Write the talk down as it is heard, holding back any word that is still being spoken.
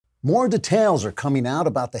More details are coming out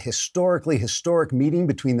about the historically historic meeting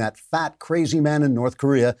between that fat, crazy man in North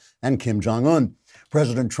Korea and Kim Jong-un.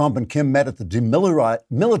 President Trump and Kim met at the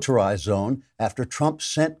demilitarized zone after Trump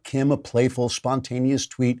sent Kim a playful, spontaneous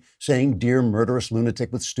tweet saying, "Dear murderous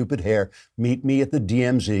lunatic with stupid hair, meet me at the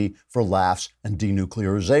DMZ for laughs and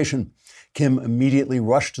denuclearization." Kim immediately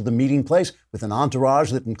rushed to the meeting place with an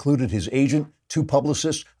entourage that included his agent, 2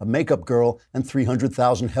 publicists, a makeup girl, and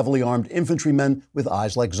 300,000 heavily armed infantrymen with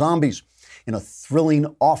eyes like zombies. In a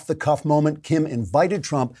thrilling, off-the-cuff moment, Kim invited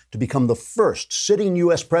Trump to become the first sitting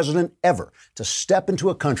U.S. president ever to step into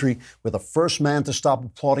a country where the first man to stop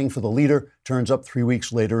applauding for the leader turns up 3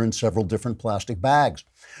 weeks later in several different plastic bags.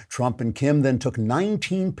 Trump and Kim then took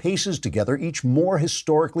 19 paces together, each more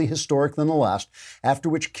historically historic than the last, after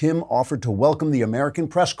which Kim offered to welcome the American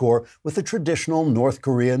press corps with a traditional North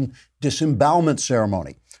Korean disembowelment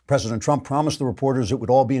ceremony. President Trump promised the reporters it would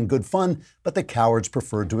all be in good fun, but the cowards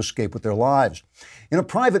preferred to escape with their lives. In a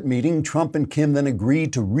private meeting, Trump and Kim then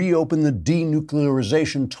agreed to reopen the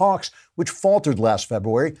denuclearization talks, which faltered last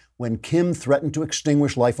February when Kim threatened to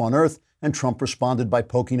extinguish life on Earth, and Trump responded by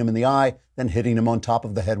poking him in the eye, then hitting him on top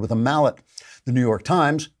of the head with a mallet. The New York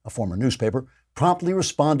Times, a former newspaper, promptly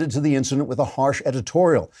responded to the incident with a harsh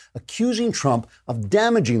editorial, accusing Trump of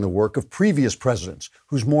damaging the work of previous presidents,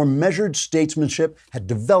 whose more measured statesmanship had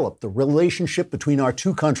developed the relationship between our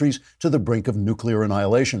two countries to the brink of nuclear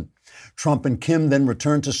annihilation. Trump and Kim then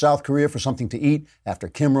returned to South Korea for something to eat after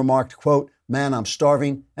Kim remarked, quote, "Man, I'm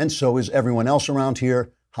starving, and so is everyone else around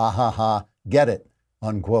here. Ha ha ha, get it,"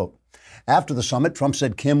 unquote. After the summit, Trump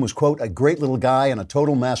said Kim was, quote, "a great little guy and a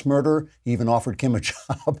total mass murderer." He even offered Kim a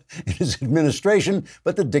job in his administration,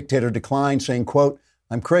 but the dictator declined, saying, quote,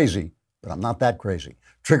 "I'm crazy, but I'm not that crazy."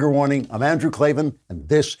 Trigger warning, I'm Andrew Klavan, and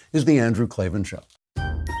this is The Andrew Klavan Show.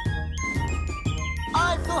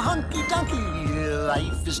 I feel hunky-dunky,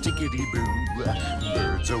 life is tickety-boo.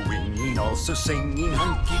 Birds are winging, also singing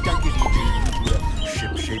hunky-dunky-doo.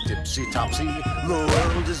 Ship-shaped, ipsy-topsy, the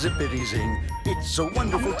world is zippity-zing. It's a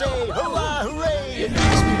wonderful day, hurrah, hooray! It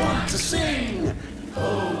makes me want to sing.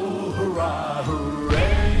 Oh, hurrah,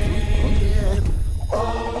 hooray!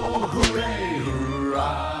 Oh, hooray,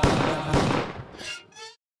 hurrah!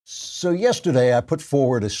 So yesterday, I put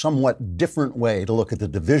forward a somewhat different way to look at the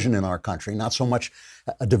division in our country, not so much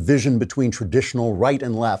a division between traditional right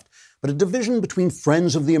and left, but a division between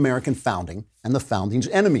friends of the American founding and the founding's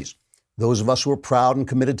enemies. Those of us who are proud and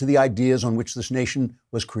committed to the ideas on which this nation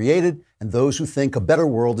was created, and those who think a better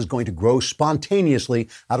world is going to grow spontaneously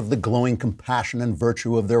out of the glowing compassion and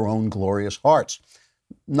virtue of their own glorious hearts.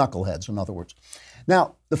 Knuckleheads, in other words.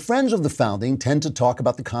 Now, the friends of the founding tend to talk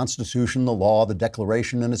about the Constitution, the law, the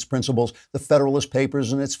Declaration and its principles, the Federalist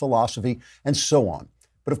Papers and its philosophy, and so on.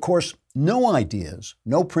 But of course, no ideas,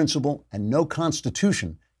 no principle, and no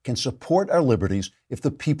Constitution can support our liberties if the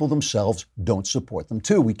people themselves don't support them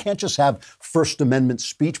too. We can't just have First Amendment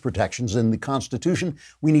speech protections in the Constitution.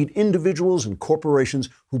 We need individuals and corporations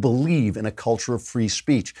who believe in a culture of free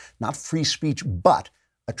speech. Not free speech, but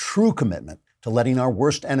a true commitment to letting our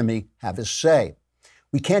worst enemy have his say.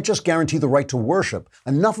 We can't just guarantee the right to worship.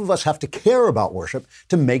 Enough of us have to care about worship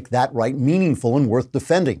to make that right meaningful and worth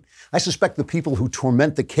defending. I suspect the people who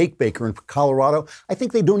torment the cake baker in Colorado, I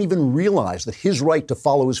think they don't even realize that his right to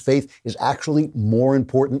follow his faith is actually more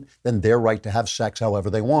important than their right to have sex however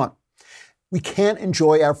they want. We can't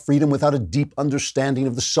enjoy our freedom without a deep understanding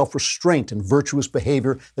of the self-restraint and virtuous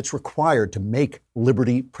behavior that's required to make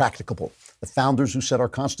liberty practicable. The founders who said our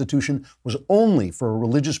Constitution was only for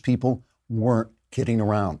religious people weren't kidding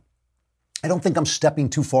around. I don't think I'm stepping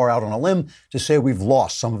too far out on a limb to say we've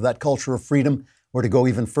lost some of that culture of freedom, or to go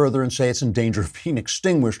even further and say it's in danger of being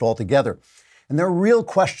extinguished altogether. And there are real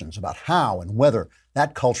questions about how and whether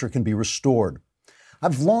that culture can be restored.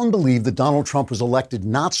 I've long believed that Donald Trump was elected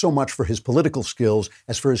not so much for his political skills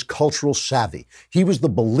as for his cultural savvy. He was the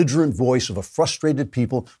belligerent voice of a frustrated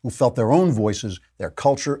people who felt their own voices, their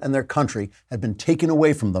culture, and their country had been taken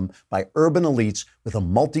away from them by urban elites with a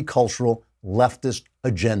multicultural, leftist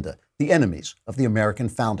agenda, the enemies of the American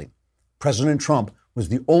founding. President Trump was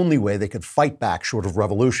the only way they could fight back short of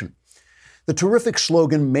revolution. The terrific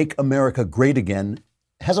slogan, "Make America Great Again,"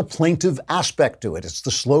 has a plaintive aspect to it. It's the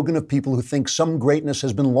slogan of people who think some greatness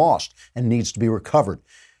has been lost and needs to be recovered.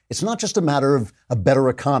 It's not just a matter of a better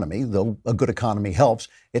economy, though a good economy helps.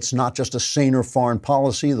 It's not just a saner foreign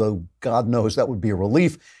policy, though God knows that would be a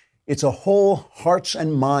relief. It's a whole hearts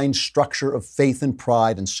and minds structure of faith and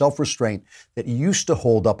pride and self-restraint that used to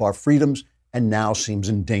hold up our freedoms and now seems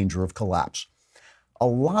in danger of collapse. A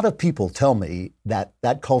lot of people tell me that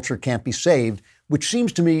that culture can't be saved, which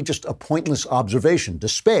seems to me just a pointless observation.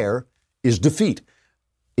 Despair is defeat.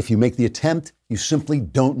 if you make the attempt, you simply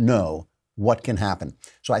don't know what can happen.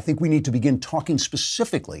 So I think we need to begin talking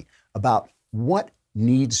specifically about what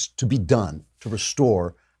needs to be done to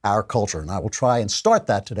restore our culture. And I will try and start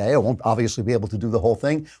that today. I won't obviously be able to do the whole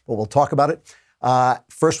thing, but we'll talk about it.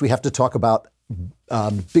 First, we have to talk about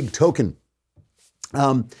big token.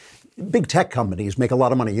 Big tech companies make a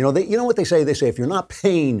lot of money. You know what they say? They say if you're not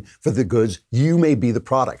paying for the goods, you may be the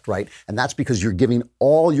product, right? And that's because you're giving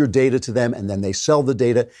all your data to them and then they sell the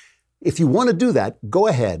data. If you want to do that, go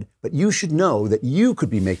ahead, but you should know that you could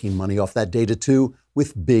be making money off that data too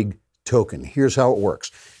with Big Token. Here's how it works.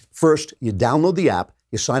 First, you download the app,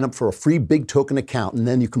 you sign up for a free Big Token account, and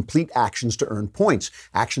then you complete actions to earn points.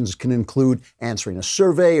 Actions can include answering a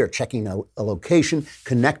survey or checking a location,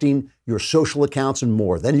 connecting your social accounts, and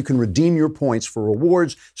more. Then you can redeem your points for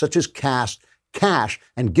rewards such as cash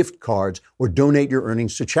and gift cards, or donate your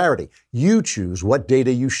earnings to charity. You choose what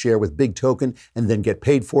data you share with Big Token and then get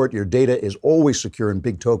paid for it. Your data is always secure in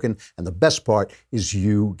Big Token, and the best part is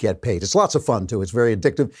you get paid. It's lots of fun, too. It's very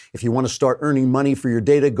addictive. If you want to start earning money for your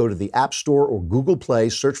data, go to the App Store or Google Play,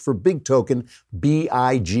 search for Big Token,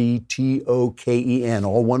 BIGTOKEN,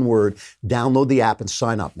 all one word. Download the app and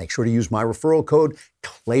sign up. Make sure to use my referral code,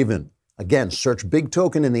 Klavan. Again, search Big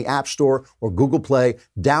Token in the App Store or Google Play,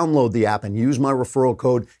 download the app and use my referral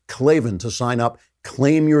code Klavan to sign up,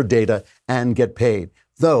 claim your data, and get paid.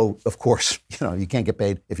 Though, of course, you can't get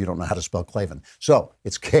paid if you don't know how to spell Klavan. So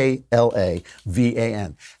it's Klavan.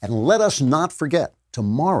 And let us not forget,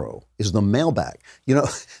 tomorrow is the mailbag.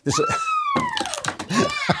 This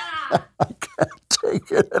I can't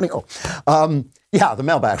take it anyhow. The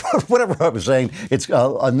mailbag, whatever I was saying. It's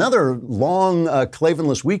another long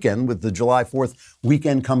Klavanless weekend with the July 4th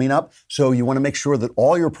weekend coming up. So you want to make sure that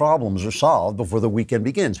all your problems are solved before the weekend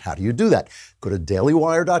begins. How do you do that? Go to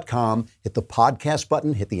dailywire.com, hit the podcast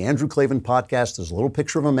button, hit the Andrew Klavan podcast. There's a little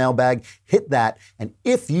picture of a mailbag. Hit that. And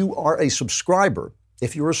if you're a subscriber,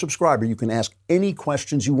 you can ask any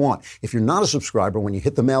questions you want. If you're not a subscriber, when you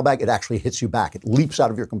hit the mailbag, it actually hits you back. It leaps out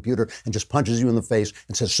of your computer and just punches you in the face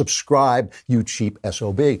and says, subscribe, you cheap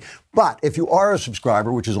SOB. But if you are a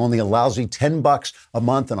subscriber, which is only a lousy $10 a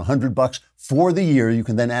month and $100 for the year, you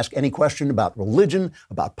can then ask any question about religion,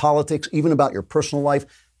 about politics, even about your personal life.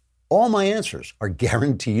 All my answers are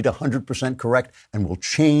guaranteed 100% correct and will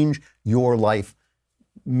change your life,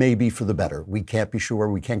 maybe for the better. We can't be sure.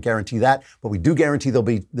 We can't guarantee that, but we do guarantee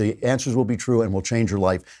the answers will be true and will change your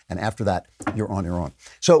life. And after that, you're on your own.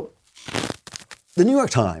 So the New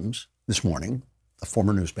York Times this morning, a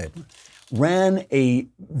former newspaper, ran a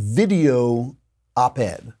video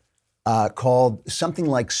op-ed called something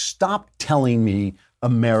like "Stop Telling Me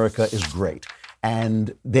America is Great."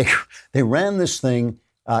 And they ran this thing.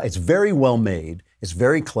 It's very well made. It's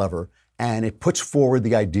very clever. And it puts forward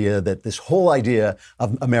the idea that this whole idea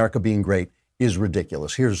of America being great is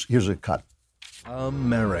ridiculous. Here's a cut.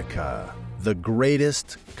 America, the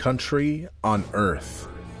greatest country on earth.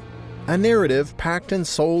 A narrative packed and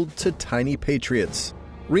sold to tiny patriots,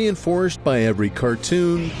 reinforced by every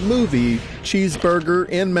cartoon, movie, cheeseburger,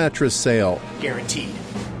 and mattress sale. Guaranteed.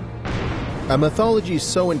 A mythology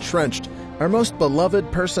so entrenched, our most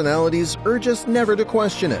beloved personalities urge us never to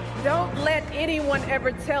question it. Don't let anyone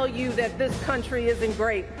ever tell you that this country isn't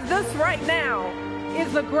great. This right now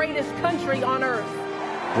is the greatest country on earth.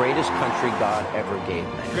 Greatest country God ever gave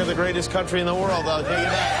me. You're the greatest country in the world, I'll tell you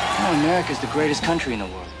that. No, America's the greatest country in the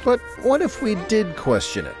world. But what if we did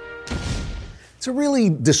question it? It's a really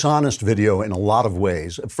dishonest video in a lot of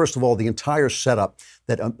ways. First of all, the entire setup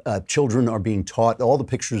that children are being taught, all the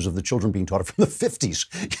pictures of the children being taught are from the 50s,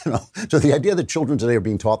 So the idea that children today are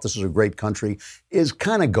being taught this is a great country is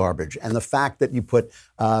kind of garbage. And the fact that you put,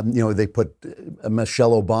 they put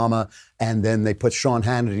Michelle Obama and then they put Sean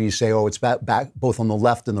Hannity, say, it's back both on the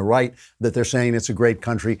left and the right, that they're saying it's a great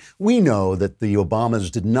country. We know that the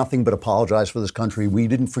Obamas did nothing but apologize for this country. We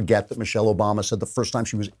didn't forget that Michelle Obama said the first time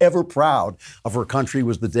she was ever proud of her country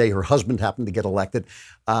was the day her husband happened to get elected.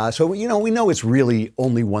 So we know it's really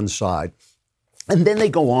only one side. And then they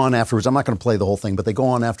go on afterwards. I'm not going to play the whole thing, but they go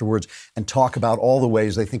on afterwards and talk about all the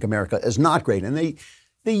ways they think America is not great. And they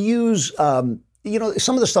use,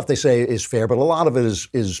 some of the stuff they say is fair, but a lot of it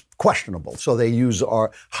is questionable. So they use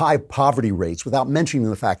our high poverty rates without mentioning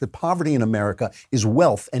the fact that poverty in America is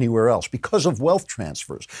wealth anywhere else because of wealth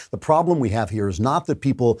transfers. The problem we have here is not that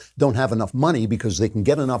people don't have enough money because they can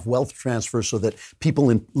get enough wealth transfers so that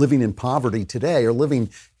people living in poverty today are living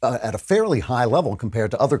at a fairly high level compared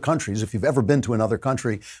to other countries. If you've ever been to another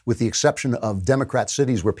country, with the exception of Democrat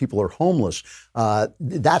cities where people are homeless,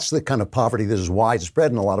 that's the kind of poverty that is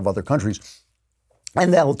widespread in a lot of other countries.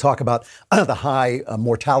 And they'll talk about the high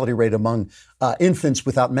mortality rate among infants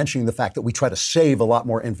without mentioning the fact that we try to save a lot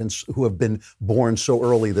more infants who have been born so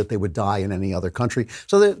early that they would die in any other country.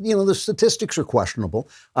 So the statistics are questionable.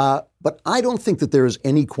 But I don't think that there is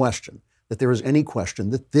any question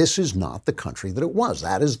that this is not the country that it was.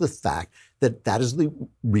 That is the fact that is the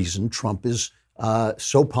reason Trump is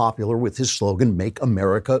so popular with his slogan, "Make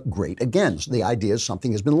America Great Again." So the idea is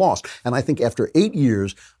something has been lost. And I think after 8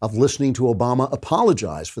 years of listening to Obama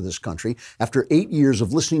apologize for this country, after 8 years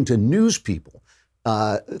of listening to news people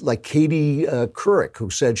like Katie Couric,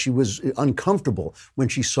 who said she was uncomfortable when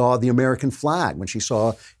she saw the American flag, when she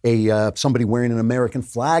saw somebody wearing an American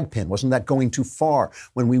flag pin. Wasn't that going too far?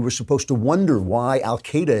 When we were supposed to wonder why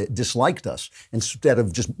Al-Qaeda disliked us instead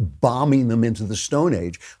of just bombing them into the Stone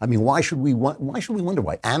Age. I mean, why should we wonder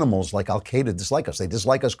why animals like Al-Qaeda dislike us? They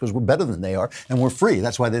dislike us because we're better than they are and we're free.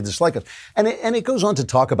 That's why they dislike us. And it goes on to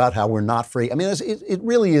talk about how we're not free. I mean, it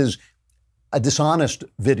really is a dishonest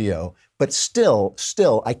video, but still,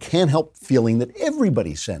 I can't help feeling that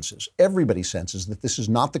everybody senses that this is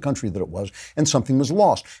not the country that it was and something was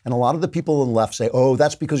lost. And a lot of the people on the left say, oh,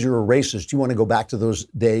 that's because you're a racist. You want to go back to those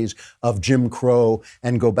days of Jim Crow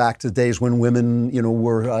and go back to days when women,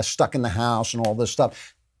 were stuck in the house and all this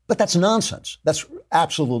stuff. But that's nonsense. That's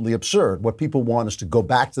absolutely absurd. What people want is to go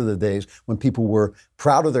back to the days when people were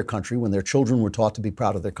proud of their country, when their children were taught to be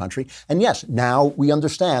proud of their country. And yes, now we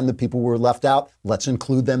understand that people were left out. Let's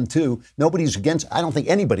include them too. I don't think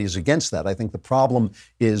anybody is against that. I think the problem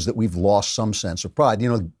is that we've lost some sense of pride.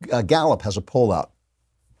 Gallup has a poll out.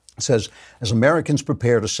 It says, as Americans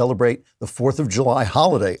prepare to celebrate the 4th of July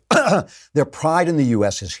holiday, their pride in the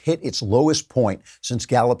U.S. has hit its lowest point since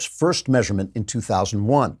Gallup's first measurement in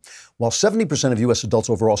 2001. While 70% of U.S. adults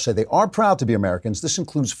overall say they are proud to be Americans, this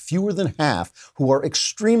includes fewer than half who are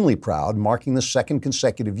extremely proud, marking the second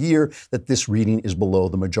consecutive year that this reading is below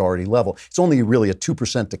the majority level. It's only really a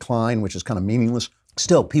 2% decline, which is kind of meaningless.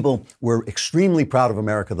 Still, people were extremely proud of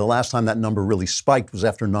America. The last time that number really spiked was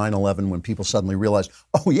after 9/11, when people suddenly realized,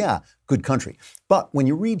 oh yeah, good country. But when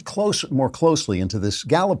you read more closely into this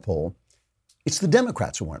Gallup poll, it's the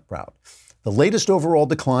Democrats who aren't proud. The latest overall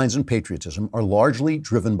declines in patriotism are largely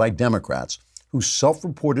driven by Democrats, whose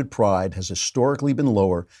self-reported pride has historically been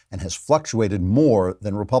lower and has fluctuated more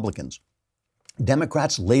than Republicans.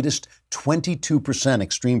 Democrats' latest 22%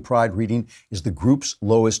 extreme pride reading is the group's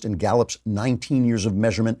lowest in Gallup's 19 years of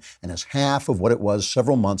measurement and is half of what it was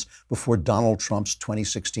several months before Donald Trump's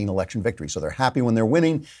 2016 election victory. So they're happy when they're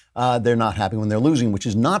winning. They're not happy when they're losing, which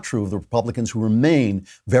is not true of the Republicans, who remain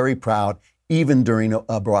very proud even during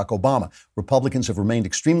Barack Obama. Republicans have remained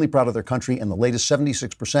extremely proud of their country, and the latest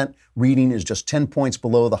 76% reading is just 10 points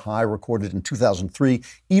below the high recorded in 2003.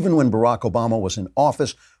 Even when Barack Obama was in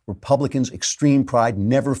office, Republicans' extreme pride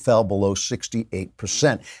never fell below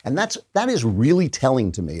 68%. And that is really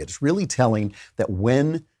telling to me. It's really telling that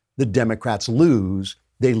when the Democrats lose,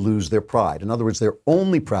 they lose their pride. In other words, they're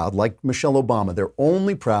only proud, like Michelle Obama, they're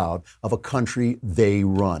only proud of a country they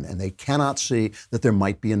run, and they cannot see that there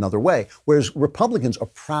might be another way. Whereas Republicans are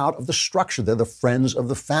proud of the structure. They're the friends of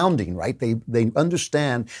the founding, right? They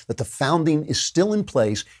understand that the founding is still in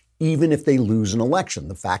place even if they lose an election.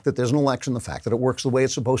 The fact that there's an election, the fact that it works the way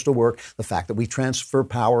it's supposed to work, the fact that we transfer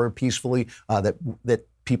power peacefully, that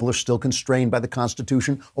people are still constrained by the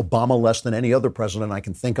Constitution. Obama less than any other president I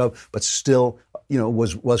can think of, but still,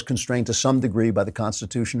 was constrained to some degree by the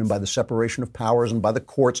Constitution and by the separation of powers and by the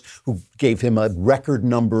courts, who gave him a record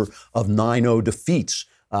number of 9-0 defeats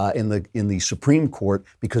in the Supreme Court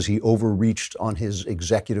because he overreached on his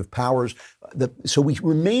executive powers. So we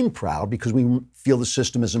remain proud because we feel the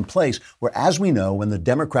system is in place. Where, as we know, when the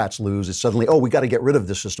Democrats lose, it's suddenly, we got to get rid of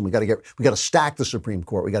this system. We got to stack the Supreme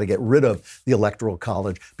Court. We got to get rid of the Electoral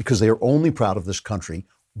College, because they are only proud of this country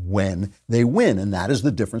when they win. And that is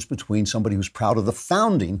the difference between somebody who's proud of the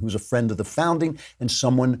founding, who's a friend of the founding, and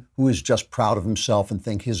someone who is just proud of himself and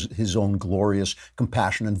think his own glorious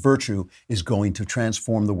compassion and virtue is going to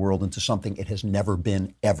transform the world into something it has never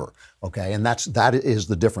been ever. Okay, and that is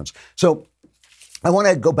the difference. So I want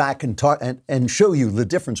to go back and talk and show you the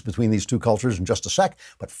difference between these two cultures in just a sec.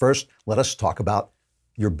 But first, let us talk about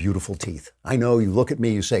your beautiful teeth. I know you look at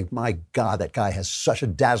me, you say, my God, that guy has such a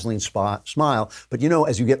dazzling smile. But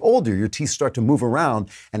as you get older, your teeth start to move around.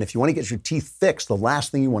 And if you want to get your teeth fixed, the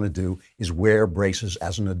last thing you want to do is wear braces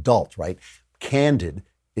as an adult, right? Candid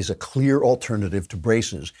is a clear alternative to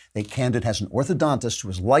braces. Candid has an orthodontist who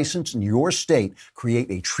is licensed in your state create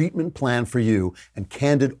a treatment plan for you, and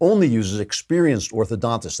Candid only uses experienced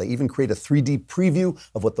orthodontists. They even create a 3D preview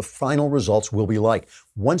of what the final results will be like.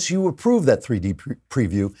 Once you approve that 3D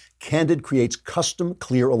preview, Candid creates custom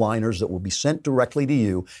clear aligners that will be sent directly to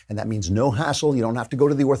you, and that means no hassle. You don't have to go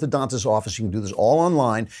to the orthodontist's office. You can do this all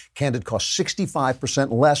online. Candid costs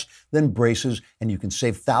 65% less than braces, and you can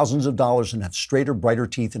save thousands of dollars and have straighter, brighter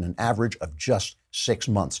teeth in an average of just 6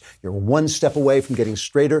 months. You're one step away from getting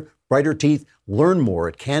straighter, brighter teeth. Learn more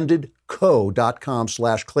at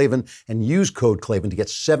candidco.com/Klavan and use code Klavan to get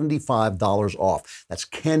 $75 off. That's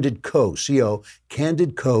Candid Co, C-O,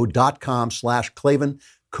 candidco.com/Klavan,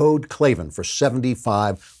 code Klavan for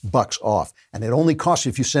 $75 off. And it only costs you,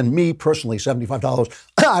 if you send me personally $75,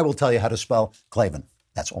 I will tell you how to spell Klavan.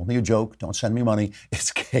 That's only a joke. Don't send me money.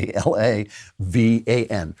 It's Klavan.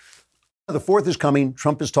 The 4th is coming.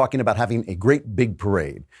 Trump is talking about having a great big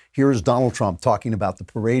parade. Here is Donald Trump talking about the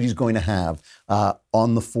parade he's going to have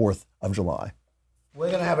on the 4th of July. We're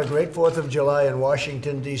going to have a great 4th of July in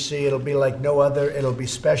Washington, D.C. It'll be like no other. It'll be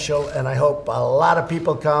special, and I hope a lot of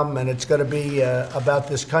people come, and it's going to be about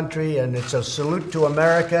this country, and it's a salute to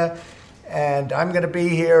America. And I'm going to be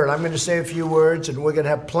here, and I'm going to say a few words, and we're going to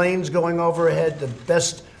have planes going overhead, the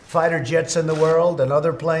best fighter jets in the world, and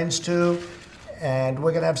other planes, too. And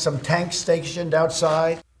we're going to have some tanks stationed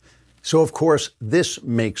outside. So, of course, this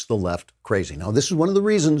makes the left crazy. Now, this is one of the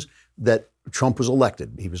reasons that Trump was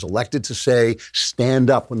elected. He was elected to say, stand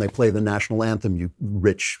up when they play the national anthem, you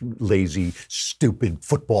rich, lazy, stupid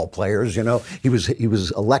football players. You know, he was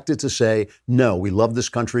elected to say, no, we love this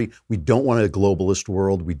country. We don't want a globalist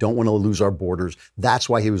world. We don't want to lose our borders. That's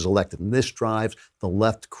why he was elected. And this drives the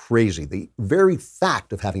left crazy. The very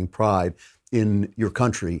fact of having pride in your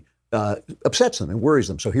country upsets them and worries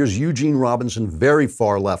them. So here's Eugene Robinson, very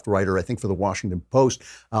far left writer, I think for the Washington Post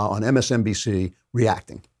on MSNBC,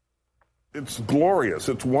 reacting. It's glorious.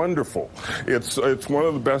 It's wonderful. It's one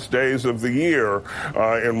of the best days of the year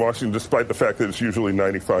in Washington, despite the fact that it's usually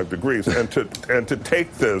 95 degrees. And to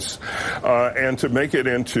take this and to make it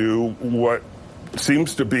into what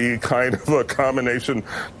seems to be kind of a combination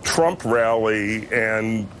Trump rally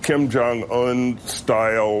and Kim Jong-un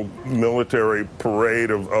style military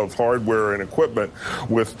parade of hardware and equipment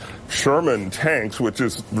with Sherman tanks, which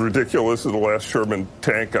is ridiculous. The last Sherman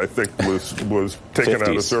tank, I think, was taken 50s.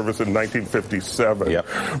 Out of service in 1957. Yep.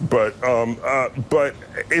 But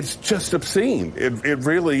it's just obscene. It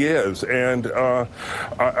really is. And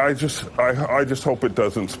I just hope it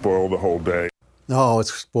doesn't spoil the whole day. No, it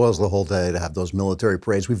spoils the whole day to have those military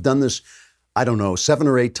parades. We've done this, I don't know, 7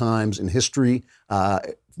 or 8 times in history.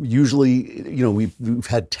 Usually, you know, we've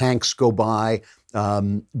had tanks go by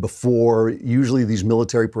before. Usually these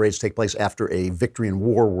military parades take place after a victory in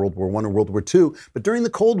war, World War I or World War II. But during the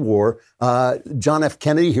Cold War, John F.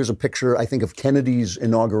 Kennedy, here's a picture, I think, of Kennedy's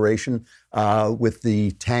inauguration with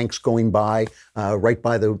the tanks going by right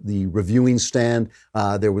by the reviewing stand.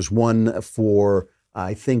 There was one for,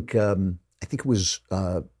 I think it was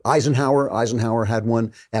Eisenhower. Eisenhower had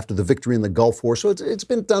one after the victory in the Gulf War. So it's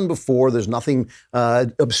been done before. There's nothing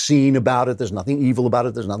obscene about it. There's nothing evil about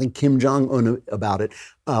it. There's nothing Kim Jong-un about it.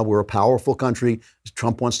 We're a powerful country.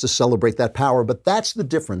 Trump wants to celebrate that power. But that's the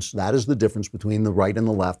difference. That is the difference between the right and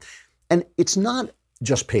the left. And it's not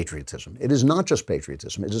just patriotism. It is not just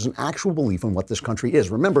patriotism. It is an actual belief in what this country is.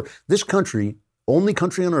 Remember, this country, only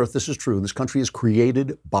country on earth, this is true, this country is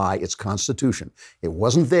created by its Constitution. It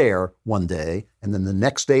wasn't there one day, and then the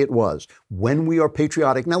next day it was. When we are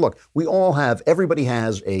patriotic, now look, everybody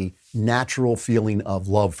has a natural feeling of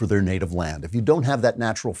love for their native land. If you don't have that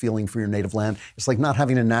natural feeling for your native land, it's like not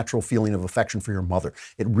having a natural feeling of affection for your mother.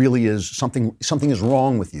 It really is something is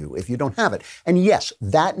wrong with you if you don't have it. And yes,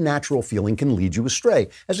 that natural feeling can lead you astray,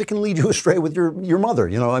 as it can lead you astray with your mother.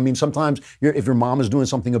 You know, I mean, sometimes if your mom is doing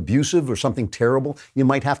something abusive or something terrible, you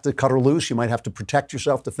might have to cut her loose. You might have to protect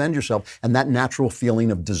yourself, defend yourself. And that natural feeling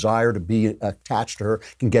of desire to be attached to her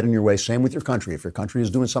can get in your way. Same with your country. If your country is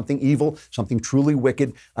doing something evil, something truly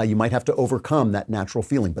wicked, you might have to overcome that natural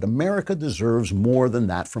feeling. But America deserves more than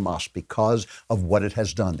that from us because of what it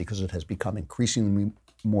has done, because it has become increasingly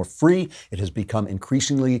more free. It has become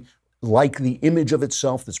increasingly like the image of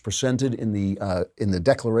itself that's presented in the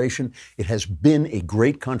Declaration. It has been a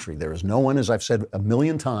great country. There is no one, as I've said a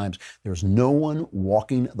million times, there is no one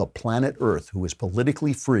walking the planet Earth who is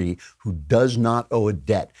politically free, who does not owe a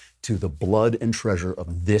debt to the blood and treasure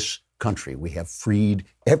of this country. We have freed,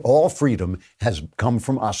 all freedom has come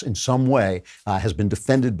from us in some way, has been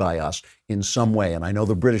defended by us in some way. And I know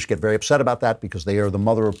the British get very upset about that because they are the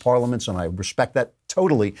mother of parliaments, and I respect that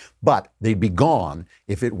totally, but they'd be gone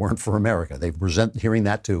if it weren't for America. They resent hearing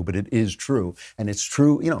that too, but it is true. And it's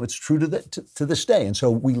true, it's true to this day. And so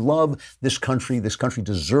we love this country. This country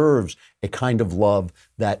deserves a kind of love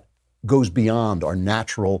that goes beyond our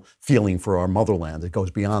natural feeling for our motherland. It goes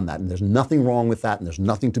beyond that. And there's nothing wrong with that, and there's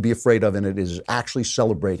nothing to be afraid of, and it is actually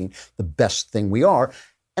celebrating the best thing we are.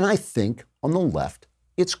 And I think on the left,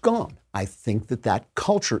 it's gone. I think that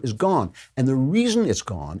culture is gone. And the reason it's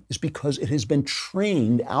gone is because it has been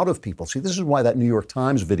trained out of people. See, this is why that New York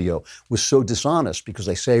Times video was so dishonest, because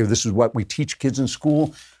they say this is what we teach kids in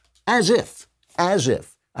school, as if.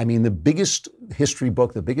 I mean, the biggest history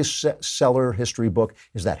book, the biggest seller history book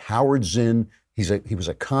is that Howard Zinn. He was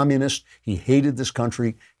a communist. He hated this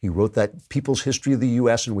country. He wrote that People's History of the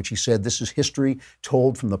U.S. in which he said, this is history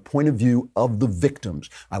told from the point of view of the victims.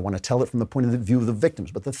 I want to tell it from the point of view of the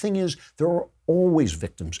victims. But the thing is, there are always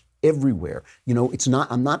victims everywhere.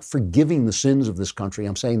 I'm not forgiving the sins of this country.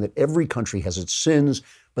 I'm saying that every country has its sins,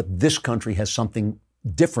 but this country has something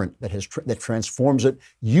different that transforms it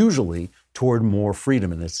usually toward more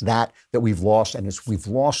freedom. And it's that we've lost, and we've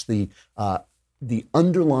lost the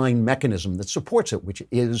underlying mechanism that supports it, which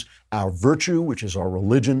is our virtue, which is our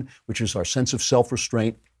religion, which is our sense of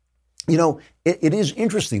self-restraint. It is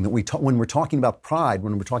interesting that when we're talking about pride,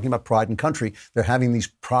 and country, they're having these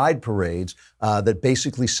pride parades that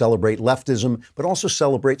basically celebrate leftism, but also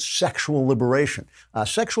celebrate sexual liberation.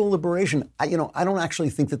 Sexual liberation, I don't actually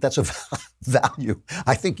think that that's a value.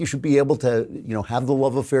 I think you should be able to, have the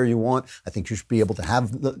love affair you want. I think you should be able to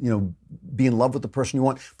have be in love with the person you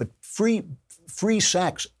want. But free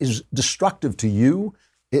sex is destructive to you.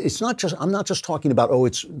 I'm not just talking about,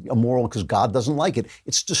 it's immoral because God doesn't like it.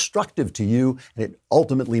 It's destructive to you, and it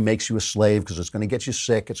ultimately makes you a slave because it's going to get you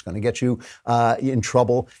sick. It's going to get you in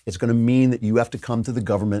trouble. It's going to mean that you have to come to the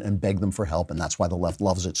government and beg them for help, and that's why the left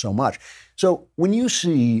loves it so much. So when you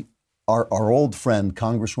see our old friend,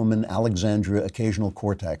 Congresswoman Alexandria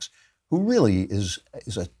Ocasio-Cortez, who really is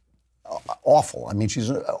awful. I mean, she's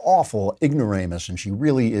an awful ignoramus, and she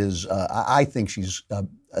really is, I think she's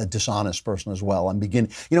a dishonest person as well.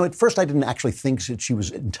 At first I didn't actually think that she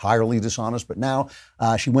was entirely dishonest, but now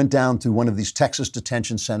she went down to one of these Texas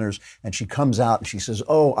detention centers, and she comes out and she says,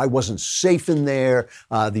 I wasn't safe in there.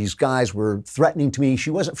 These guys were threatening to me.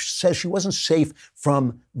 She says she wasn't safe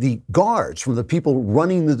from the guards, from the people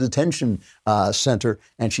running the detention center,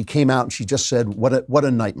 and she came out and she just said what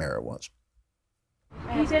a nightmare it was.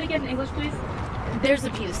 Can you say it again in English, please? There's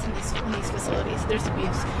abuse in these facilities. There's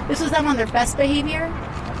abuse. This was them on their best behavior,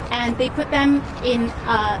 and they put them in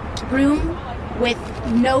a room with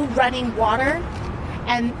no running water,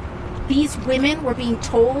 and these women were being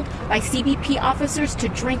told by CBP officers to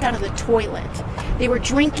drink out of the toilet. They were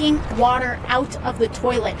drinking water out of the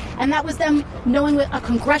toilet, and that was them knowing a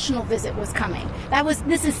congressional visit was coming.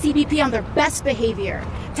 This is CBP on their best behavior,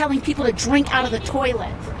 telling people to drink out of the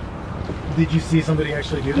toilet. Did you see somebody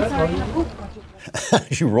actually do that?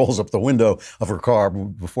 She rolls up the window of her car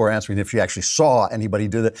before answering if she actually saw anybody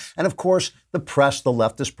do that. And of course, the press, the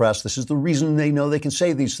leftist press, this is the reason they know they can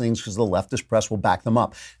say these things, because the leftist press will back them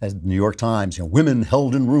up. As New York Times, women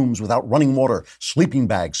held in rooms without running water, sleeping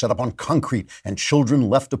bags set up on concrete, and children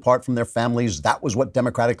left apart from their families. That was what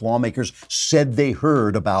Democratic lawmakers said they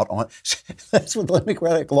heard about that's what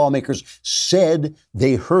Democratic lawmakers said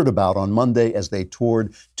they heard about on Monday as they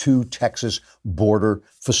toured 2 Texas border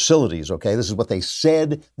facilities. Okay, this is what they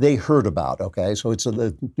said they heard about. Okay, so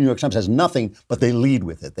the New York Times has nothing, but they lead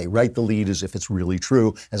with it. They write the lead as if it's really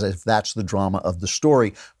true, as if that's the drama of the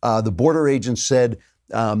story. The border agent said,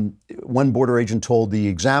 one border agent told the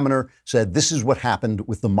Examiner, said, this is what happened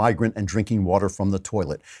with the migrant and drinking water from the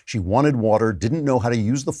toilet. She wanted water, didn't know how to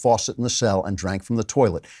use the faucet in the cell, and drank from the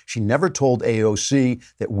toilet. She never told AOC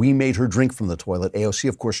that we made her drink from the toilet. AOC,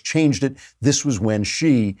 of course, changed it. This was when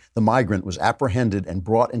she, the migrant, was apprehended and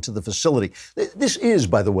brought into the facility. This is,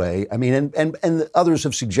 by the way, and others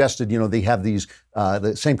have suggested, they have these,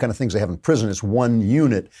 the same kind of things they have in prison. It's one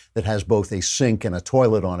unit that has both a sink and a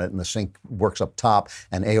toilet on it, and the sink works up top.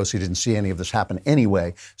 And AOC didn't see any of this happen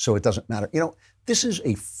anyway, so it doesn't matter. This is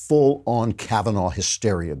a full-on Kavanaugh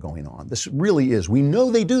hysteria going on. This really is. We know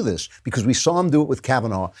they do this because we saw them do it with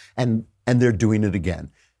Kavanaugh, and they're doing it again.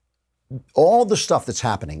 All the stuff that's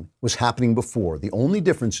happening was happening before. The only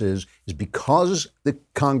difference is because the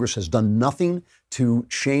Congress has done nothing to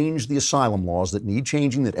change the asylum laws that need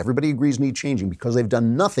changing, that everybody agrees need changing, because they've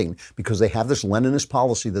done nothing, because they have this Leninist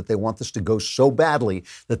policy that they want this to go so badly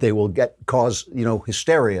that they will cause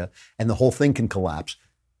hysteria and the whole thing can collapse.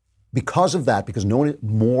 Because of that, because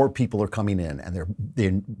more people are coming in, and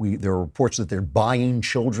there are reports that they're buying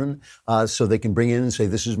children so they can bring in and say,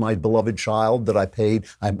 this is my beloved child that I paid.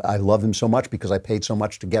 I love him so much because I paid so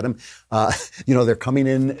much to get him. They're coming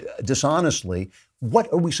in dishonestly. What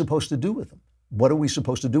are we supposed to do with them? What are we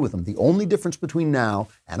supposed to do with them? The only difference between now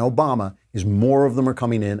and Obama is more of them are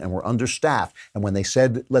coming in and we're understaffed. And when they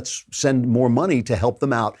said, let's send more money to help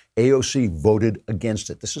them out, AOC voted against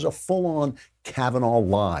it. This is a full-on Kavanaugh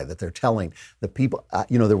lie that they're telling the people.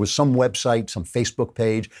 There was some website, some Facebook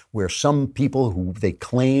page where some people who they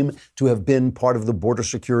claim to have been part of the border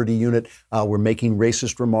security unit were making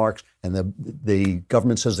racist remarks. And the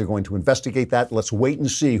government says they're going to investigate that. Let's wait and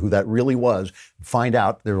see who that really was. Find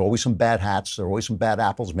out. There are always some bad hats. There are always some bad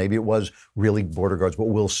apples. Maybe it was really border guards, but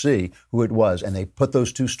we'll see who it was. And they put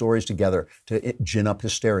those two stories together to gin up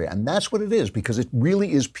hysteria. And that's what it is, because it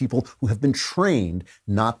really is people who have been trained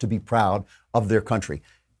not to be proud of their country.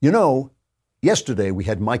 Yesterday, we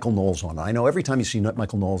had Michael Knowles on. I know every time you see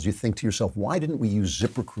Michael Knowles, you think to yourself, why didn't we use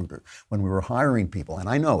ZipRecruiter when we were hiring people? And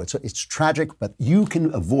I know it's tragic, but you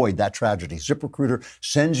can avoid that tragedy. ZipRecruiter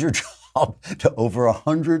sends your job to over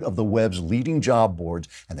 100 of the web's leading job boards,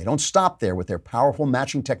 and they don't stop there. With their powerful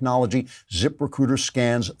matching technology, ZipRecruiter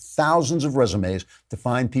scans thousands of resumes to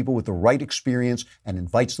find people with the right experience and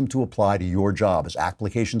invites them to apply to your job. As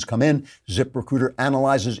applications come in, ZipRecruiter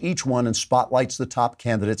analyzes each one and spotlights the top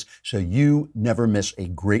candidates so you never miss a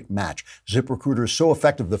great match. ZipRecruiter is so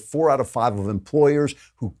effective that 4 out of 5 of employers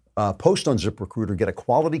who post on ZipRecruiter get a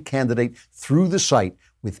quality candidate through the site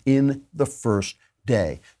within the first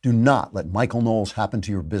day. Do not let Michael Knowles happen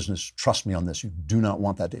to your business. Trust me on this. You do not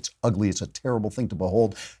want that. It's ugly. It's a terrible thing to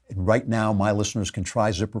behold. And right now, my listeners can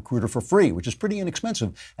try ZipRecruiter for free, which is pretty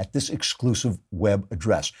inexpensive, at this exclusive web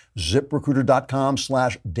address,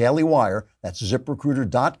 ZipRecruiter.com/dailywire. That's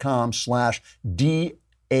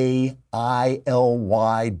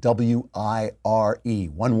ZipRecruiter.com/DAILYWIRE.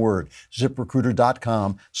 One word,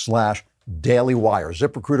 ZipRecruiter.com/dailywire.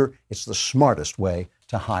 ZipRecruiter, it's the smartest way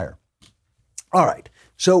to hire. All right.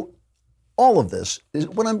 So all of this is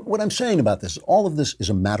what I'm saying about this. All of this is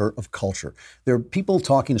a matter of culture. There are people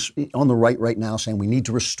talking on the right now saying we need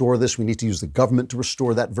to restore this. We need to use the government to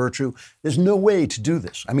restore that virtue. There's no way to do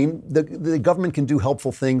this. I mean, the government can do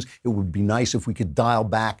helpful things. It would be nice if we could dial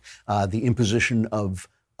back the imposition of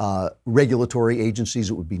regulatory agencies.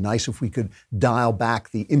 It would be nice if we could dial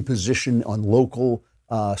back the imposition on local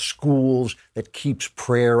schools that keeps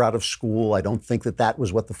prayer out of school. I don't think that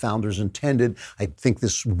was what the founders intended. I think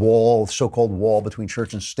this wall, so-called wall between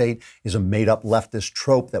church and state, is a made-up leftist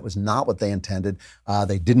trope. That was not what they intended.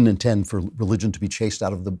 They didn't intend for religion to be chased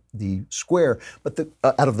out of the square, but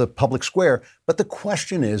out of the public square. But the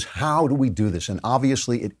question is, how do we do this? And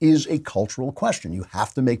obviously, it is a cultural question. You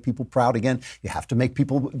have to make people proud again. You have to make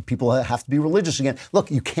people have to be religious again.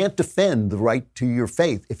 Look, you can't defend the right to your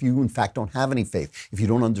faith if you, in fact, don't have any faith. If you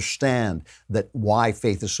don't understand that why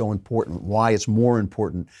faith is so important, why it's more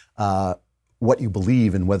important what you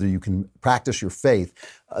believe and whether you can practice your faith,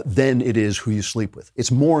 than it is who you sleep with.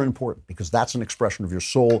 It's more important because that's an expression of your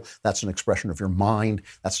soul. That's an expression of your mind.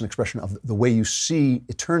 That's an expression of the way you see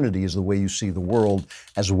eternity is the way you see the world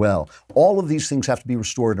as well. All of these things have to be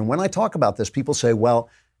restored. And when I talk about this, people say, well,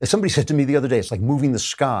 as somebody said to me the other day, it's like moving the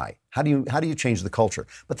sky. How do you change the culture?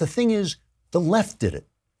 But the thing is, the left did it.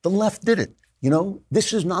 The left did it.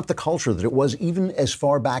 This is not the culture that it was even as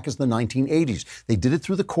far back as the 1980s. They did it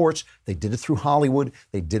through the courts. They did it through Hollywood.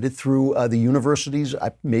 They did it through the universities,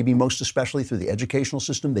 maybe most especially through the educational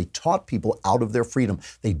system. They taught people out of their freedom.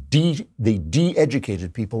 They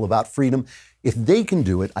de-educated people about freedom. If they can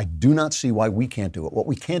do it, I do not see why we can't do it. What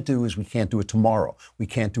we can't do is we can't do it tomorrow. We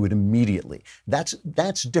can't do it immediately. That's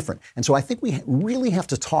different. And so I think we really have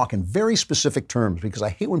to talk in very specific terms, because I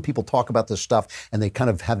hate when people talk about this stuff and they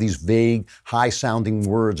kind of have these vague, high-sounding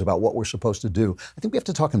words about what we're supposed to do. I think we have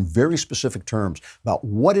to talk in very specific terms about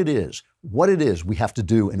what it is we have to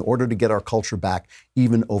do in order to get our culture back,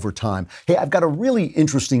 even over time. Hey, I've got a really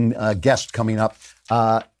interesting guest coming up.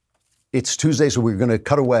 It's Tuesday, so we're going to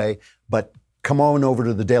cut away, but come on over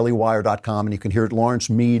to thedailywire.com and you can hear it.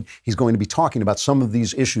 Lawrence Mead, he's going to be talking about some of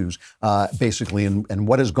these issues, basically, and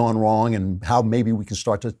what has gone wrong and how maybe we can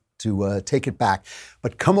start to to take it back.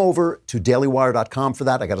 But come over to dailywire.com for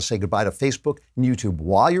that. I got to say goodbye to Facebook and YouTube.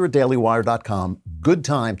 While you're at dailywire.com, good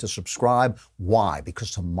time to subscribe. Why?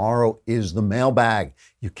 Because tomorrow is the mailbag.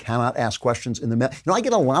 You cannot ask questions in the mail. I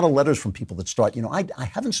get a lot of letters from people that start, I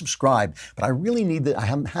haven't subscribed, but I really need that.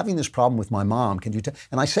 I'm having this problem with my mom. Can you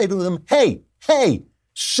and I say to them, hey,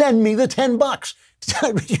 send me the $10.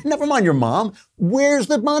 Never mind your mom. Where's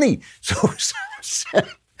the money? So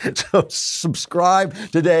subscribe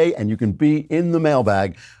today and you can be in the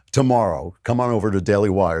mailbag tomorrow. Come on over to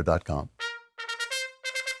dailywire.com.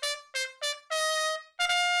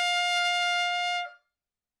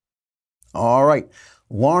 All right.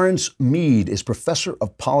 Lawrence Mead is professor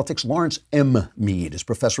of politics. Lawrence M. Mead is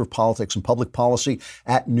professor of politics and public policy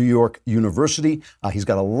at New York University. He's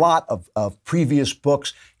got a lot of previous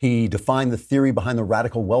books. He defined the theory behind the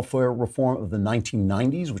radical welfare reform of the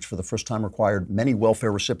 1990s, which for the first time required many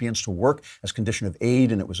welfare recipients to work as condition of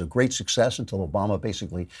aid, and it was a great success until Obama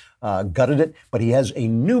basically gutted it. But he has a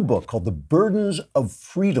new book called The Burdens of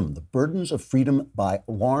Freedom, The Burdens of Freedom by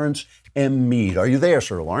Lawrence M. Mead. Are you there,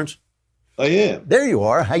 Sir Lawrence? I am. There you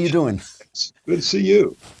are. How you doing? Good to see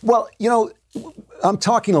you. Well, I'm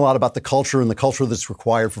talking a lot about the culture and the culture that's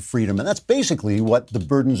required for freedom, and that's basically what The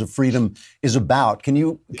Burdens of Freedom is about. Can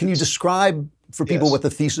you describe for people what the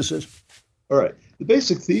thesis is? All right. The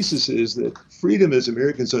basic thesis is that freedom, as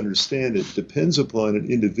Americans understand it, depends upon an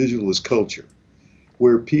individualist culture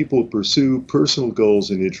where people pursue personal goals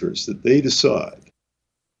and interests that they decide,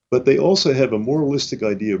 but they also have a moralistic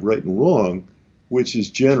idea of right and wrong, which is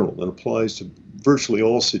general and applies to virtually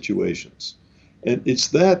all situations. And it's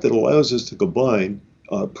that allows us to combine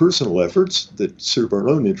personal efforts that serve our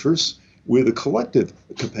own interests with a collective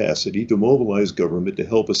capacity to mobilize government to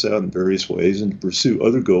help us out in various ways and to pursue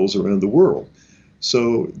other goals around the world.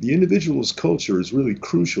 So the individualist culture is really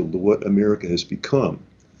crucial to what America has become.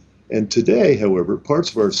 And today, however, parts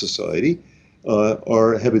of our society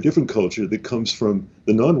have a different culture that comes from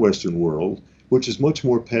the non-Western world, which is much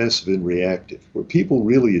more passive and reactive, where people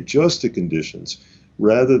really adjust to conditions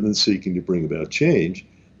rather than seeking to bring about change.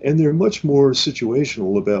 And they're much more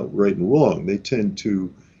situational about right and wrong. They tend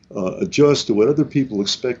to adjust to what other people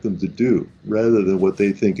expect them to do rather than what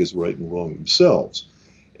they think is right and wrong themselves.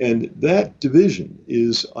 And that division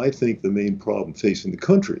is, I think, the main problem facing the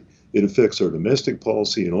country. It affects our domestic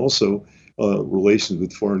policy and also relations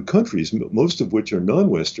with foreign countries, most of which are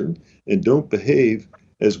non-Western and don't behave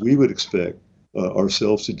as we would expect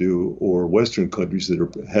ourselves to do, or Western countries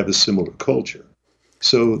that have a similar culture.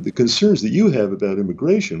 So the concerns that you have about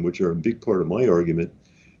immigration, which are a big part of my argument,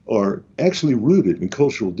 are actually rooted in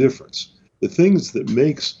cultural difference. The thing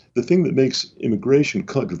that makes immigration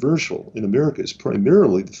controversial in America is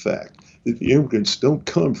primarily the fact that the immigrants don't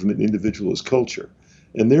come from an individualist culture,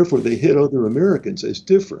 and therefore they hit other Americans as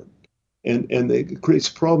different, and it creates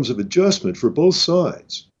problems of adjustment for both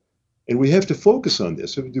sides. And we have to focus on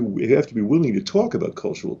this. We have to be willing to talk about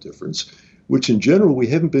cultural difference, which in general we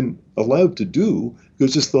haven't been allowed to do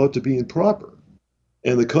because it's thought to be improper.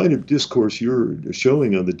 And the kind of discourse you're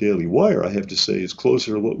showing on the Daily Wire, I have to say, is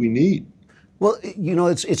closer to what we need. Well,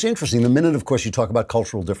 it's interesting. The minute, of course, you talk about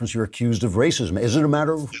cultural difference, you're accused of racism. Is it a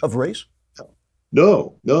matter of race?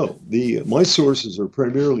 No. My sources are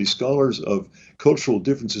primarily scholars of cultural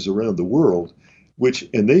differences around the world,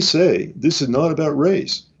 and they say this is not about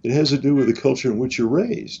race. It has to do with the culture in which you're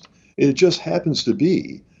raised. And it just happens to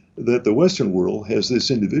be that the Western world has this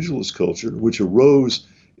individualist culture, which arose,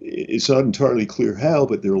 it's not entirely clear how,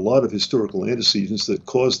 but there are a lot of historical antecedents that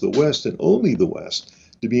caused the West, and only the West,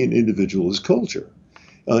 to be an individualist culture.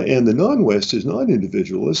 And the non-West is not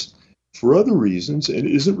individualist for other reasons and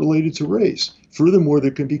isn't related to race. Furthermore, there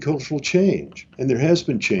can be cultural change, and there has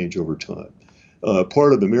been change over time.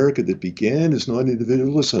 Part of America that began as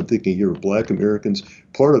non-individualist, I'm thinking here of Black Americans,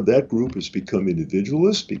 part of that group has become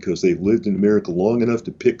individualist because they've lived in America long enough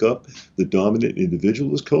to pick up the dominant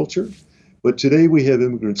individualist culture. But today we have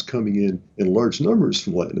immigrants coming in large numbers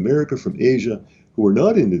from Latin America, from Asia, who are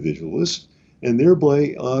not individualists, and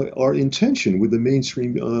thereby are in tension with the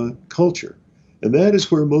mainstream culture. And that is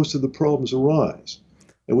where most of the problems arise.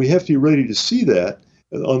 And we have to be ready to see that.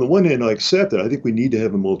 On the one hand, I accept that. I think we need to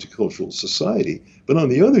have a multicultural society. But on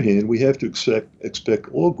the other hand, we have to expect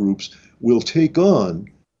all groups will take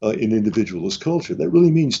on an individualist culture. That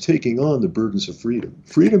really means taking on the burdens of freedom.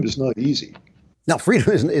 Freedom is not easy. Now,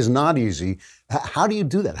 freedom is not easy. How do you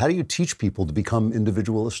do that? How do you teach people to become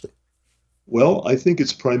individualistic? Well, I think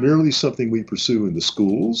it's primarily something we pursue in the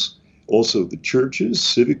schools, also the churches,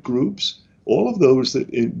 civic groups, all of those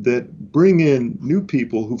that bring in new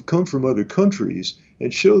people who've come from other countries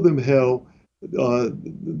and show them how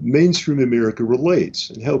mainstream America relates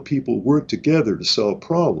and how people work together to solve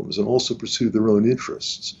problems and also pursue their own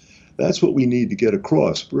interests. That's what we need to get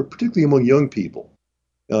across, particularly among young people.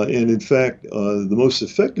 And in fact, the most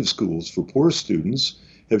effective schools for poor students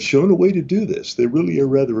have shown a way to do this. They really are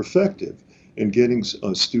rather effective in getting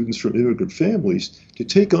students from immigrant families to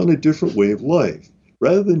take on a different way of life,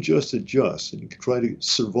 rather than just adjust and try to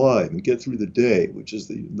survive and get through the day, which is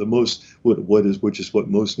the most which is what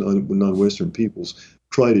most non-Western peoples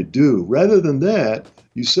try to do. Rather than that,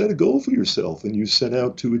 you set a goal for yourself and you set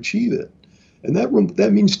out to achieve it, and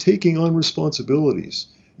that means taking on responsibilities.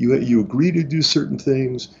 You agree to do certain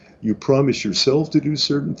things, you promise yourself to do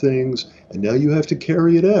certain things, and now you have to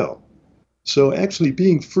carry it out. So actually,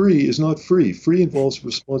 being free is not free. Free involves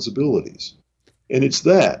responsibilities. And it's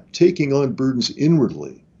that, taking on burdens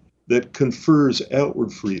inwardly, that confers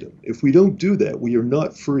outward freedom. If we don't do that, we are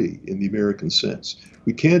not free in the American sense.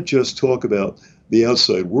 We can't just talk about the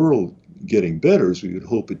outside world getting better as we would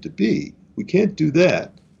hope it to be. We can't do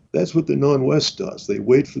that. That's what the non-West does. They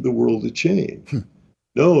wait for the world to change.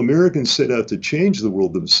 No, Americans set out to change the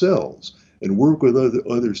world themselves and work with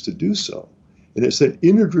others to do so. And it's that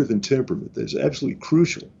inner-driven temperament that is absolutely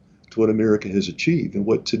crucial to what America has achieved and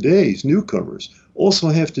what today's newcomers also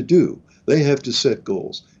have to do. They have to set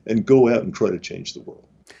goals and go out and try to change the world.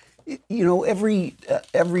 You know, every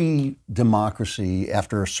democracy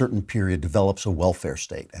after a certain period develops a welfare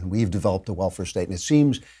state, and we've developed a welfare state. And it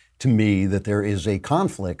seems to me that there is a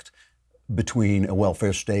conflict between a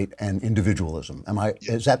welfare state and individualism.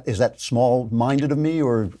 Is that small-minded of me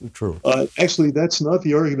or true? Actually, that's not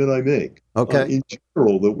the argument I make. Okay. In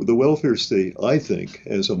general, the welfare state, I think,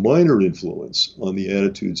 has a minor influence on the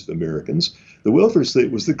attitudes of Americans. The welfare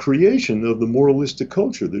state was the creation of the moralistic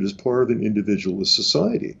culture that is part of an individualist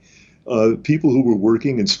society. People who were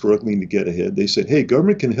working and struggling to get ahead, they said, hey,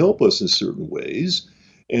 government can help us in certain ways,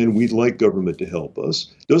 and we'd like government to help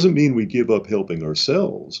us. Doesn't mean we give up helping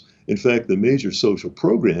ourselves. In fact, the major social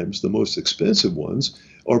programs, the most expensive ones,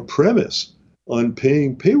 are premised on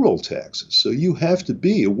paying payroll taxes. So you have to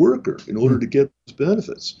be a worker in order to get those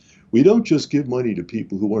benefits. We don't just give money to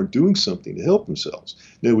people who aren't doing something to help themselves.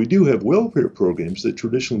 Now, we do have welfare programs that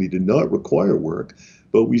traditionally did not require work,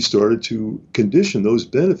 but we started to condition those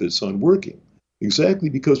benefits on working, exactly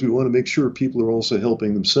because we want to make sure people are also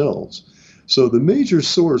helping themselves. So the major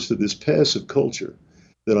source for this passive culture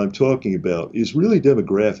that I'm talking about is really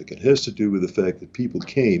demographic. It has to do with the fact that people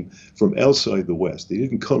came from outside the West. They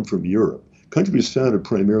didn't come from Europe. The country was founded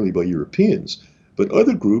primarily by Europeans, but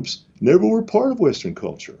other groups never were part of Western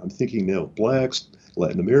culture. I'm thinking now of blacks,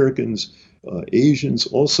 Latin Americans, Asians,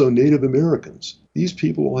 also Native Americans. These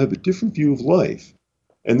people all have a different view of life,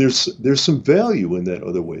 and there's some value in that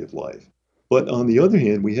other way of life. But on the other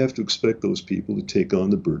hand, we have to expect those people to take on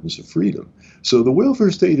the burdens of freedom. So the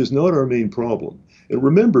welfare state is not our main problem. And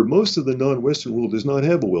remember, most of the non-Western world does not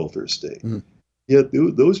have a welfare state. Yet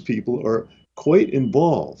those people are quite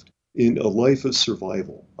involved in a life of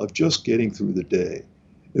survival, of just getting through the day.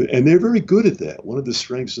 And they're very good at that. One of the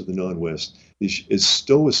strengths of the non-West is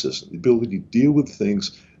stoicism, the ability to deal with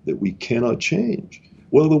things that we cannot change.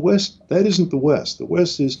 Well, the West, that isn't the West. The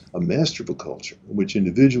West is a masterful culture in which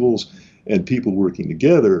individuals and people working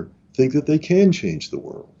together think that they can change the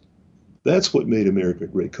world. That's what made America a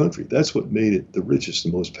great country. That's what made it the richest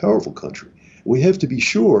and most powerful country. We have to be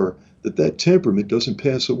sure that that temperament doesn't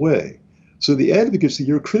pass away. So the advocates that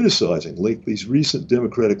you're criticizing, like these recent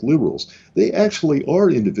democratic liberals, they actually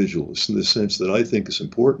are individualists in the sense that I think is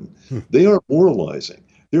important. They are moralizing.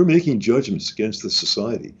 They're making judgments against the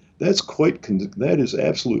society. That is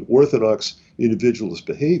absolute orthodox individualist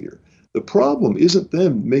behavior. The problem isn't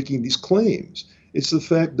them making these claims. It's the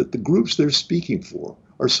fact that the groups they're speaking for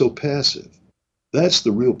are so passive. That's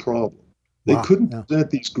the real problem. They couldn't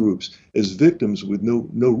present these groups as victims with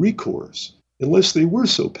no recourse unless they were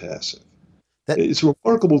so passive. It's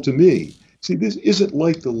remarkable to me. See, this isn't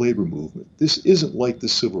like the labor movement. This isn't like the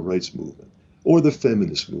civil rights movement or the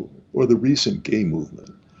feminist movement or the recent gay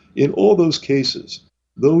movement. In all those cases,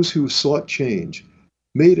 those who sought change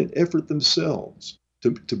made an effort themselves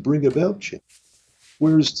to bring about change.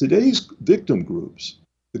 Whereas today's victim groups,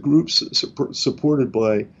 the groups supported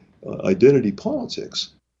by identity politics,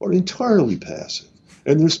 are entirely passive.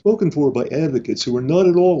 And they're spoken for by advocates who are not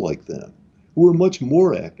at all like them, who are much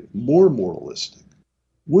more active, more moralistic.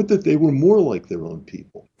 Would that they were more like their own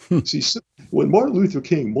people. See, when Martin Luther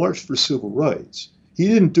King marched for civil rights, he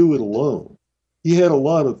didn't do it alone. He had a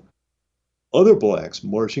lot of other blacks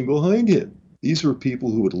marching behind him. These were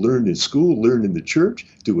people who had learned in school, learned in the church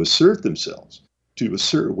to assert themselves, to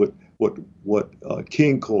assert what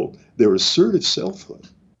King called their assertive selfhood.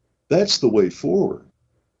 That's the way forward.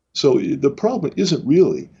 So the problem isn't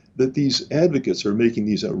really that these advocates are making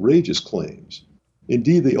these outrageous claims.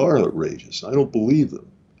 Indeed, they are outrageous. I don't believe them.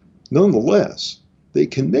 Nonetheless, they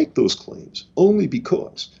can make those claims only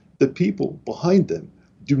because the people behind them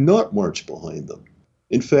do not march behind them.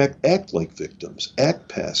 In fact, act like victims, act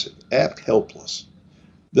passive, act helpless.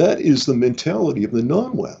 That is the mentality of the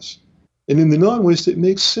non-West. And in the non-West, it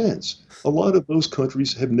makes sense. A lot of those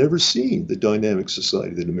countries have never seen the dynamic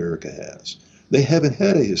society that America has. They haven't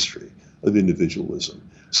had a history of individualism.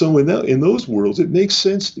 So in those worlds, it makes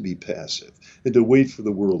sense to be passive and to wait for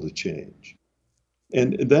the world to change.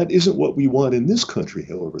 And that isn't what we want in this country,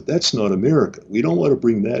 however. That's not America. We don't want to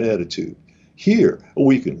bring that attitude here.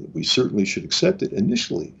 We certainly should accept it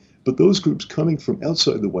initially, but those groups coming from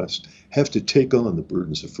outside the West have to take on the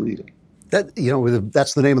burdens of freedom.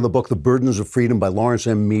 That's the name of the book, The Burdens of Freedom by Lawrence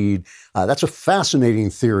M. Mead. That's a fascinating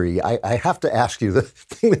theory. I have to ask you, the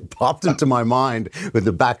thing that popped into my mind with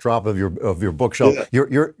the backdrop of your bookshelf. Yeah.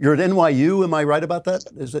 You're at NYU, am I right about that?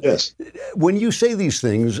 Yes. When you say these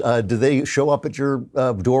things, do they show up at your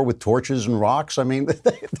door with torches and rocks? I mean,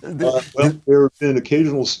 well, there have been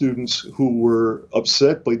occasional students who were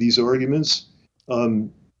upset by these arguments.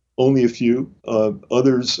 Only a few.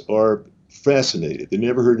 Others are fascinated. They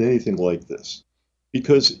never heard anything like this.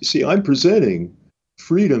 Because, see, I'm presenting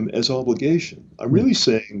freedom as obligation. I'm really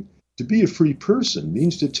saying to be a free person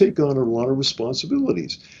means to take on a lot of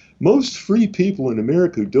responsibilities. Most free people in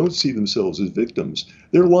America who don't see themselves as victims,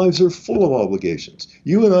 their lives are full of obligations.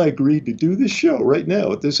 You and I agreed to do this show right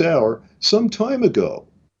now at this hour some time ago.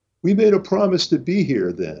 We made a promise to be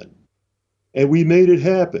here then. And we made it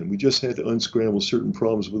happen. We just had to unscramble certain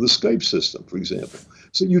problems with the Skype system, for example.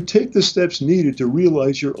 So you take the steps needed to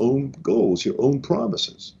realize your own goals, your own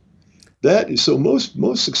promises. That is so most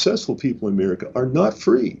successful people in America are not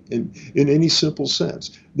free in any simple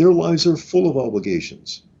sense. Their lives are full of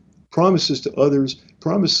obligations, promises to others,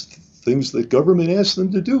 promise things that government asks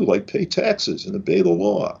them to do, like pay taxes and obey the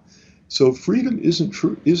law. So freedom isn't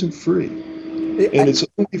free. And it's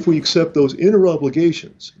only if we accept those inner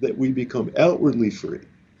obligations that we become outwardly free.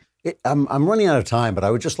 I'm running out of time, but I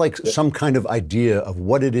would just like some kind of idea of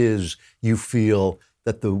what it is you feel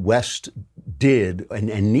that the West did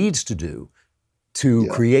and needs to do to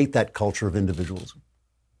create that culture of individualism.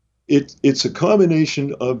 It's a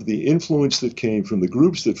combination of the influence that came from the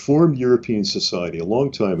groups that formed European society a long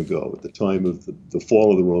time ago, at the time of the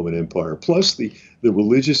fall of the Roman Empire, plus the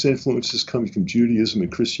religious influences coming from Judaism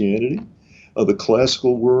and Christianity. The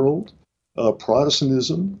classical world,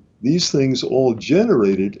 Protestantism, these things all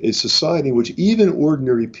generated a society in which even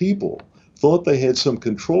ordinary people thought they had some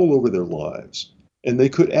control over their lives, and they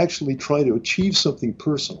could actually try to achieve something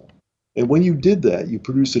personal. And when you did that, you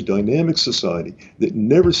produced a dynamic society that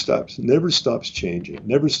never stops changing,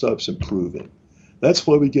 never stops improving. That's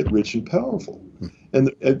why we get rich and powerful. And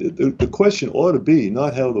the question ought to be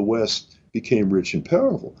not how the West became rich and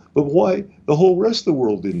powerful, but why the whole rest of the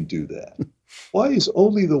world didn't do that. Why is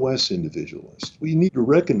only the West individualist? We need to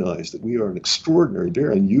recognize that we are an extraordinary,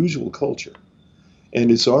 very unusual culture,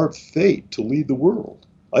 and it's our fate to lead the world.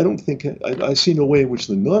 I see no way in which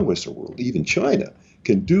the non-Western world, even China,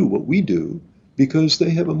 can do what we do because they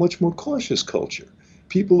have a much more cautious culture.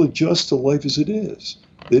 People adjust to life as it is.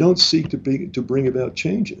 They don't seek to bring about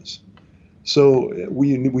changes. So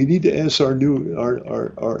we need to ask the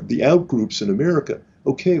outgroups in America,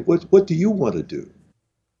 okay, what do you want to do?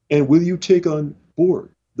 And will you take on board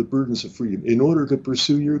the burdens of freedom in order to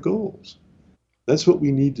pursue your goals? That's what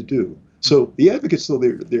we need to do. So the advocates, though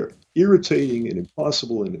they're irritating and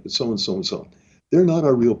impossible and so on and so on and so on, they're not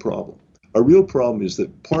our real problem. Our real problem is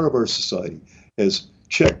that part of our society has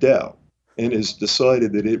checked out and has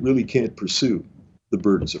decided that it really can't pursue the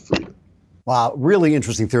burdens of freedom. Wow, really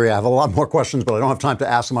interesting theory. I have a lot more questions, but I don't have time to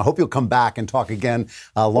ask them. I hope you'll come back and talk again.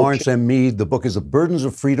 Lawrence M. Mead, the book is The Burdens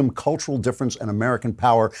of Freedom, Cultural Difference, and American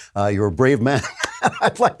Power. You're a brave man.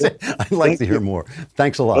 I'd like to hear more.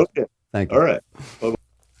 Thanks a lot. Okay. Thank you. All right.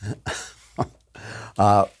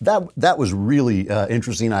 That was really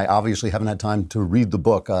interesting. I obviously haven't had time to read the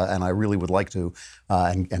book, and I really would like to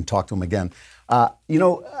and talk to him again.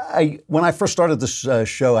 When I first started this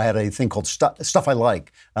show, I had a thing called Stuff I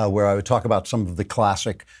Like, where I would talk about some of the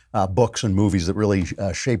classic books and movies that really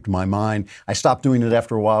shaped my mind. I stopped doing it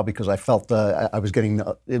after a while because I felt it was going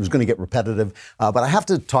to get repetitive. But I have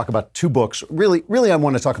to talk about two books. Really, I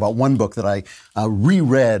want to talk about one book that I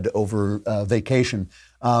reread over vacation.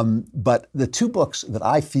 But the two books that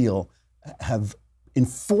I feel have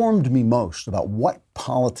informed me most about what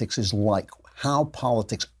politics is like, how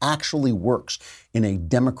politics actually works in a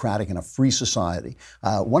democratic and a free society.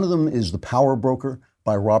 One of them is The Power Broker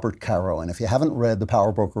by Robert Caro. And if you haven't read The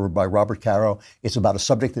Power Broker by Robert Caro, it's about a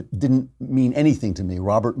subject that didn't mean anything to me.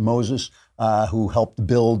 Robert Moses, who helped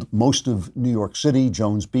build most of New York City,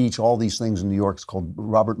 Jones Beach, all these things in New York. It's called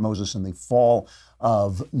Robert Moses and the Fall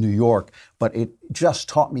of New York. But it just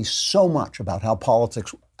taught me so much about how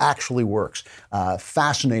politics actually works.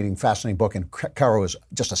 Fascinating book. And Caro is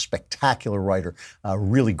just a spectacular writer, a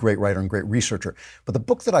really great writer and great researcher. But the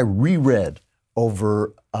book that I reread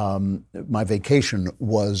over my vacation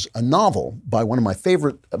was a novel by one of my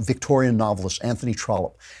favorite Victorian novelists, Anthony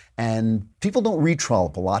Trollope. And people don't read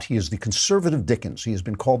Trollope a lot. He is the conservative Dickens. He has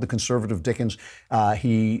been called the conservative Dickens.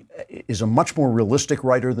 He is a much more realistic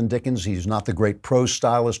writer than Dickens. He's not the great prose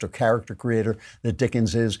stylist or character creator that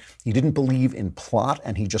Dickens is. He didn't believe in plot,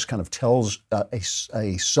 and he just kind of tells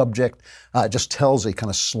a subject, just tells a kind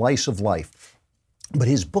of slice of life. But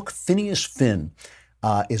his book, Phineas Finn,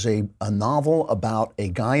 is a novel about a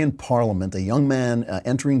guy in Parliament, a young man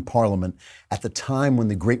entering Parliament at the time when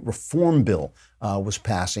the Great Reform Bill was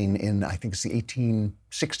passing in, I think it's the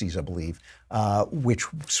 1860s, I believe, which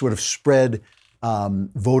sort of spread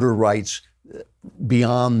voter rights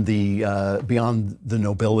beyond the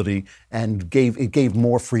nobility and gave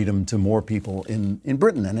more freedom to more people in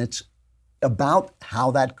Britain. And it's about how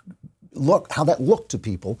that looked to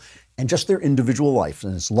people and just their individual life.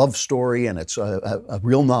 And it's a love story, and it's a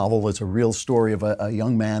real novel. It's a real story of a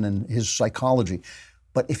young man and his psychology.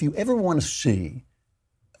 But if you ever want to see,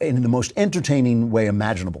 in the most entertaining way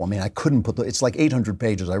imaginable, I mean, I couldn't it's like 800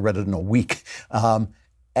 pages. I read it in a week.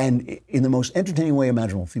 And in the most entertaining way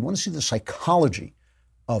imaginable, if you want to see the psychology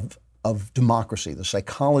of democracy, the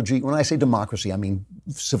psychology, when I say democracy, I mean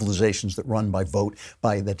civilizations that run by vote,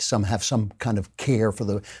 that some have some kind of care for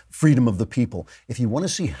the freedom of the people. If you want to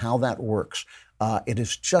see how that works, it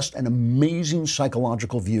is just an amazing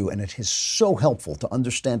psychological view, and it is so helpful to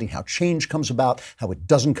understanding how change comes about, how it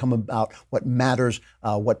doesn't come about, what matters,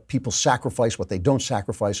 what people sacrifice, what they don't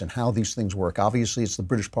sacrifice, and how these things work. Obviously, it's the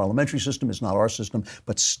British parliamentary system. It's not our system,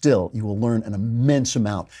 but still, you will learn an immense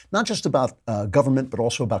amount, not just about government, but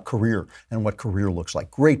also about career and what career looks like.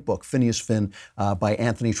 Great book, Phineas Finn by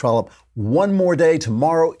Anthony Trollope. One more day.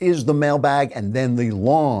 Tomorrow is the mailbag, and then the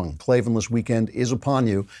long Klavanless weekend is upon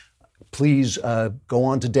you. Please go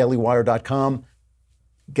on to dailywire.com,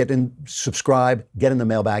 subscribe, get in the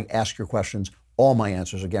mailbag, ask your questions. All my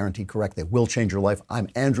answers are guaranteed correct. They will change your life. I'm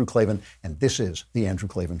Andrew Klavan, and this is The Andrew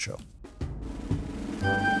Klavan Show.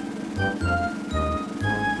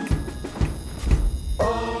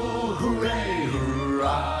 Oh, hooray,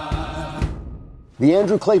 hurrah. The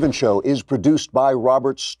Andrew Klavan Show is produced by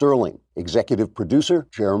Robert Sterling. Executive producer,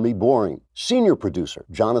 Jeremy Boring. Senior producer,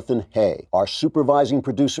 Jonathan Hay. Our supervising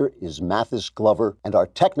producer is Mathis Glover, and our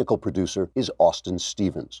technical producer is Austin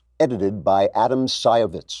Stevens. Edited by Adam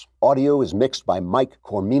Sayevitz. Audio is mixed by Mike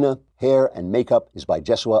Cormina. Hair and makeup is by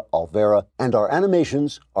Jesua Alvera. And our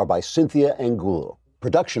animations are by Cynthia Angulo.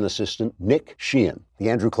 Production assistant, Nick Sheehan. The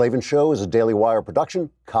Andrew Klavan Show is a Daily Wire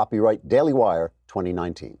production. Copyright Daily Wire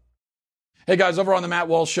 2019. Hey guys, over on the Matt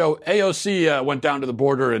Walsh Show, AOC went down to the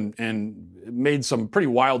border and made some pretty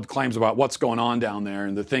wild claims about what's going on down there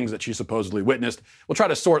and the things that she supposedly witnessed. We'll try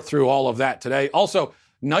to sort through all of that today. Also,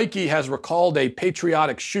 Nike has recalled a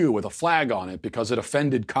patriotic shoe with a flag on it because it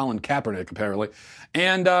offended Colin Kaepernick, apparently.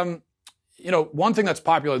 And, one thing that's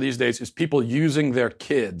popular these days is people using their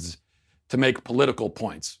kids to make political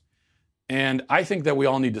points. And I think that we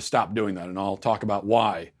all need to stop doing that, and I'll talk about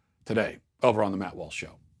why today over on the Matt Walsh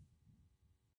Show.